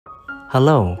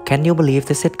Hello, can you believe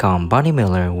the sitcom Barney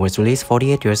Miller was released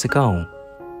 48 years ago?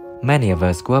 Many of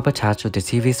us grew up attached to the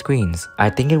TV screens. I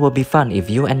think it would be fun if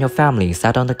you and your family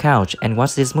sat on the couch and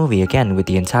watched this movie again with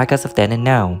the entire cast of then and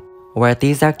now. Where are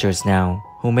these actors now,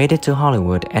 who made it to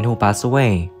Hollywood and who passed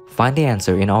away? Find the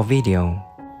answer in our video.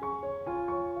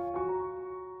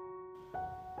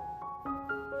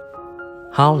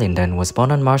 Hal Linden was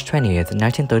born on March 20th,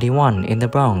 1931 in the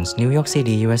Bronx, New York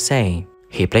City, USA.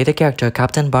 He played the character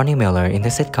Captain Barney Miller in the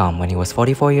sitcom when he was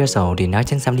 44 years old in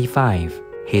 1975.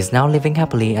 He is now living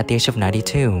happily at the age of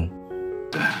 92.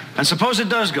 And suppose it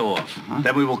does go off,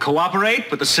 then we will cooperate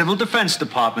with the Civil Defense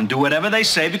Department, do whatever they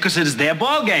say because it is their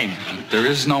ball game. There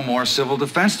is no more Civil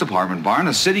Defense Department, Barn.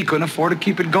 The city couldn't afford to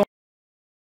keep it going.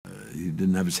 He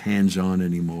didn't have his hands on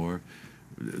anymore,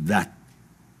 that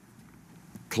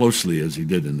closely as he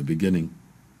did in the beginning,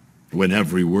 when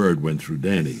every word went through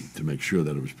Danny to make sure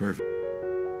that it was perfect.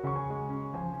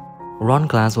 Ron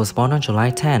Glass was born on July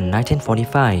 10,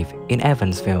 1945 in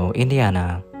Evansville,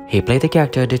 Indiana. He played the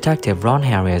character Detective Ron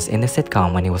Harris in the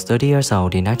sitcom when he was 30 years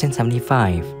old in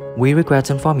 1975. We regret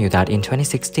to inform you that in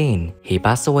 2016, he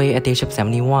passed away at the age of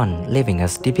 71, leaving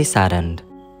us deeply saddened.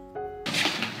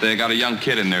 They got a young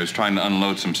kid in there who's trying to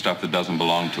unload some stuff that doesn't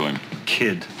belong to him.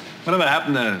 Kid? Whatever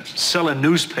happened to selling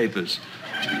newspapers?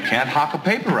 You can't hawk a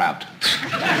paper out.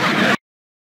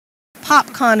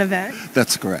 PopCon event.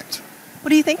 That's correct.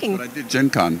 What are you thinking? But I did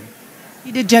Gen Con.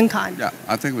 You did Gen Con? Yeah,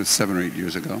 I think it was 7 or 8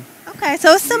 years ago. Okay,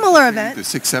 so a similar event.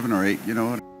 6, 7, or 8, you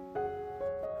know.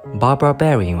 Barbara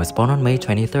Barrie was born on May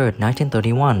 23,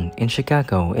 1931 in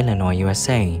Chicago, Illinois,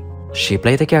 USA. She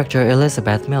played the character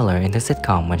Elizabeth Miller in the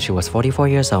sitcom when she was 44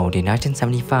 years old in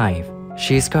 1975.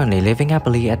 She is currently living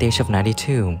happily at the age of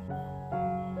 92.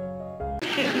 What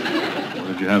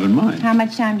did you have in mind? How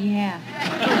much time do you have?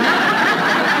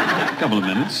 A couple of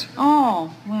minutes.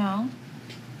 Oh, well,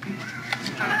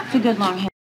 it's a good long hair.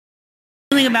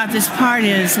 The feeling about this part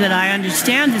is that I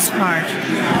understand this part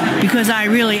because I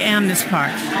really am this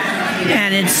part.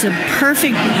 And it's a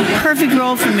perfect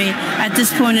role for me at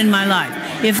this point in my life.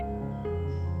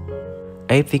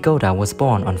 Abe Vigoda was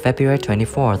born on February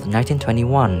 24,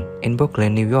 1921 in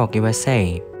Brooklyn, New York,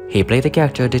 USA. He played the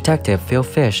character Detective Phil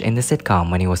Fish in the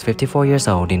sitcom when he was 54 years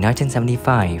old in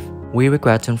 1975. We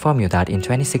regret to inform you that in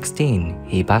 2016,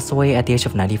 he passed away at the age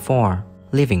of 94,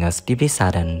 leaving us deeply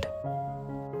saddened.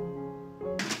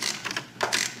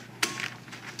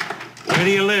 Where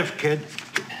do you live, kid?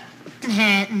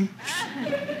 Manhattan.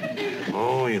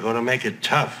 Oh, you're gonna make it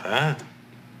tough, huh?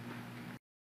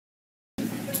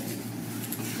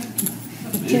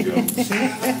 There you go.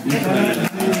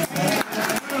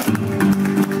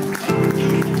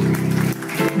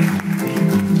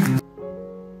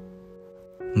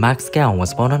 Max Gail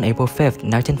was born on April 5,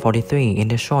 1943 in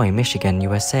Detroit, Michigan,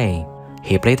 USA.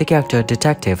 He played the character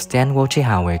Detective Stan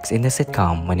Wojciechowicz in the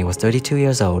sitcom when he was 32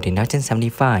 years old in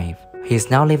 1975. He is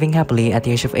now living happily at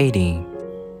the age of 80.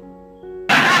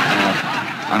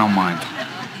 I don't mind.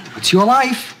 It's your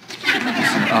life.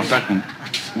 Beckman,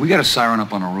 we got a siren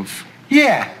up on the roof.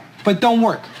 Yeah, but don't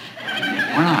work.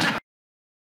 Why not?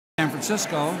 San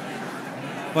Francisco,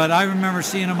 but I remember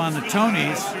seeing him on the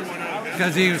Tonys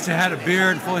because he had a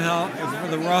beard, full health for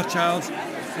the Rothschilds,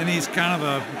 and he's kind of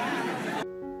a...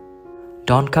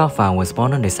 Don Calfa was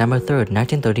born on December 3,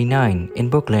 1939 in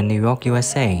Brooklyn, New York,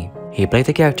 USA. He played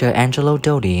the character Angelo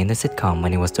Dodi in the sitcom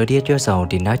when he was 38 years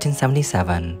old in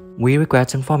 1977. We regret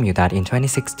to inform you that in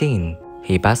 2016,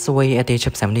 he passed away at the age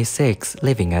of 76,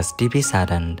 leaving us deeply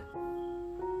saddened.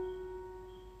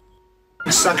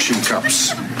 Suction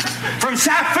cups. From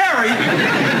South Ferry,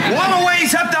 all the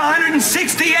ways up to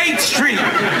 168th Street.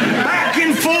 Back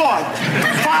and forth,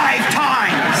 5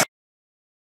 times.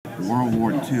 World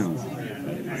War II.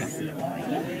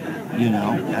 You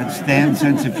know, that's Stan's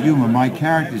sense of humor. My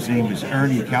character's name is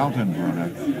Ernie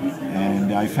Kaltenbrunner,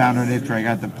 and I found out after I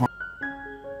got the part.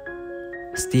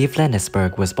 Steve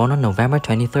Landesberg was born on November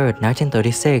 23,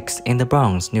 1936 in the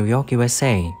Bronx, New York,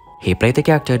 USA. He played the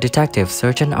character Detective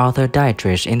Sergeant Arthur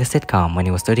Dietrich in the sitcom when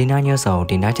he was 39 years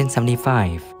old in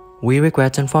 1975. We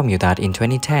regret to inform you that in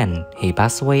 2010, he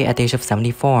passed away at the age of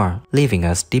 74, leaving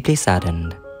us deeply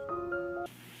saddened.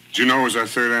 Do you know it was our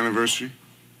 3rd anniversary?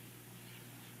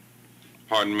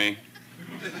 Pardon me?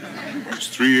 It's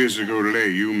 3 years ago today,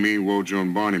 you, me, Wojo,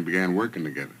 and Barney began working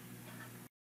together.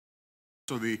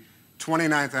 So the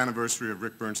 29th anniversary of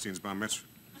Rick Bernstein's bar mitzvah.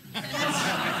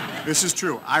 This is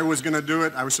true. I was going to do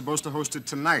it. I was supposed to host it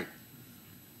tonight.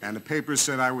 And the papers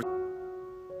said I was...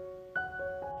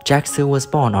 Jack Sue was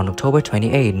born on October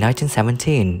 28,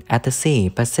 1917 at the Sea,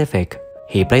 Pacific.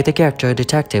 He played the character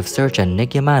Detective Sergeant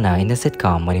Nick Yamana in the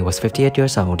sitcom when he was 58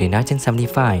 years old in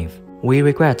 1975. We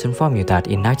regret to inform you that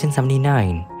in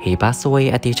 1979, he passed away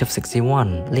at the age of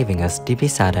 61, leaving us deeply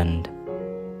saddened.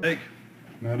 Hey,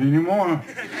 not anymore.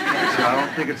 See, I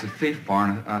don't think it's a thief,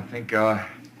 Barney. I think,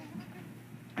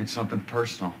 it's something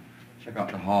personal. Check out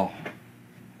the hall.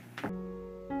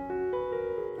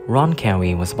 Ron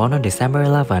Carey was born on December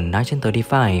 11,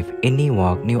 1935, in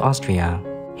Newark, New Austria.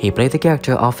 He played the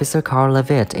character Officer Carl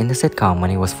Levitt in the sitcom when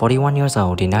he was 41 years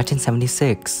old in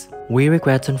 1976. We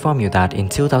regret to inform you that in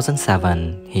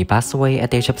 2007, he passed away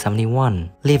at the age of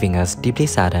 71, leaving us deeply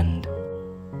saddened.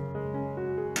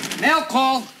 Mail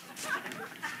call.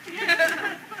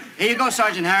 Here you go,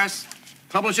 Sergeant Harris.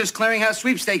 Publishers Clearinghouse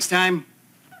sweepstakes time.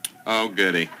 Oh,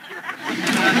 goody.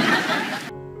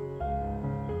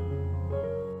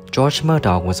 George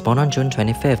Murdoch was born on June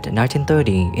 25,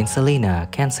 1930, in Salina,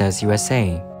 Kansas,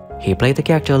 USA. He played the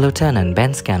character Lieutenant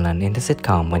Ben Scanlon in the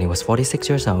sitcom when he was 46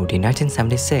 years old in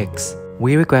 1976.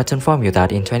 We regret to inform you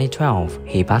that in 2012,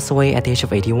 he passed away at the age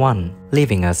of 81,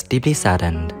 leaving us deeply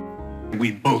saddened.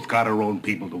 We both got our own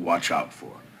people to watch out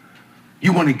for.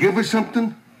 You want to give her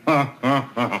something?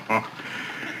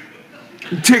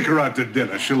 Take her out to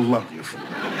dinner. She'll love you for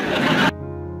it.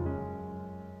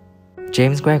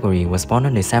 James Gregory was born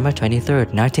on December 23,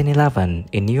 1911,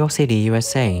 in New York City,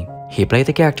 USA. He played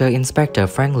the character Inspector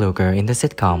Frank Luger in the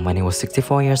sitcom when he was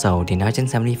 64 years old in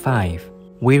 1975.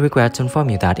 We regret to inform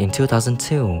you that in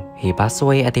 2002, he passed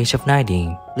away at the age of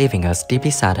 90, leaving us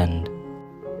deeply saddened.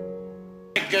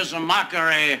 Is a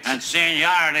mockery and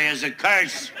seniority is a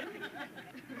curse.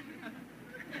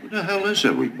 Who the hell is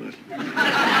everybody?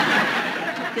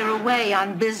 They're away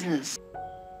on business.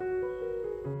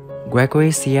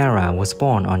 Gregory Sierra was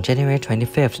born on January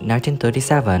 25,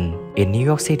 1937, in New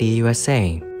York City,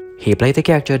 USA. He played the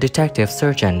character Detective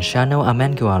Sergeant Shano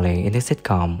Amenguale in the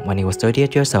sitcom when he was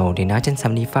 38 years old in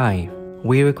 1975.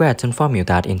 We regret to inform you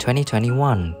that in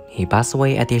 2021, he passed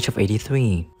away at the age of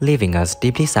 83, leaving us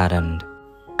deeply saddened.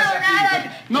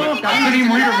 No,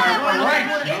 tenemos ir, all right.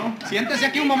 Siéntese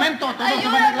aquí un momento. Todo se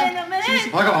va a arreglar.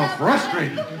 I got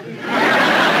frustrated.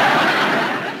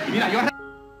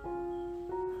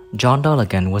 John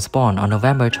Dolligan was born on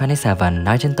November 27,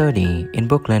 1930, in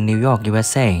Brooklyn, New York,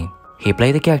 USA. He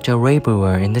played the character Ray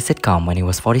Brewer in the sitcom when he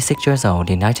was 46 years old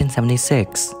in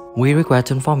 1976. We regret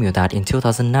to inform you that in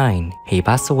 2009, he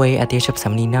passed away at the age of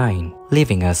 79,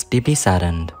 leaving us deeply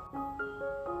saddened.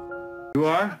 You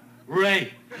are?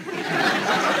 Ray.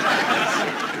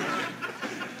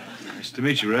 Nice to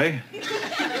meet you, Ray.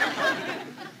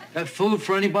 Have food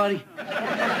for anybody?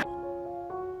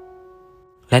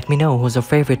 Let me know who's your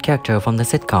favorite character from the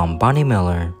sitcom Barney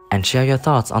Miller, and share your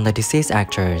thoughts on the deceased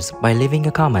actors by leaving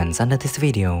your comments under this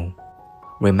video.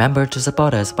 Remember to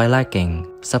support us by liking,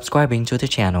 subscribing to the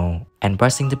channel, and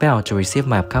pressing the bell to receive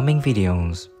my upcoming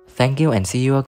videos. Thank you and see you again.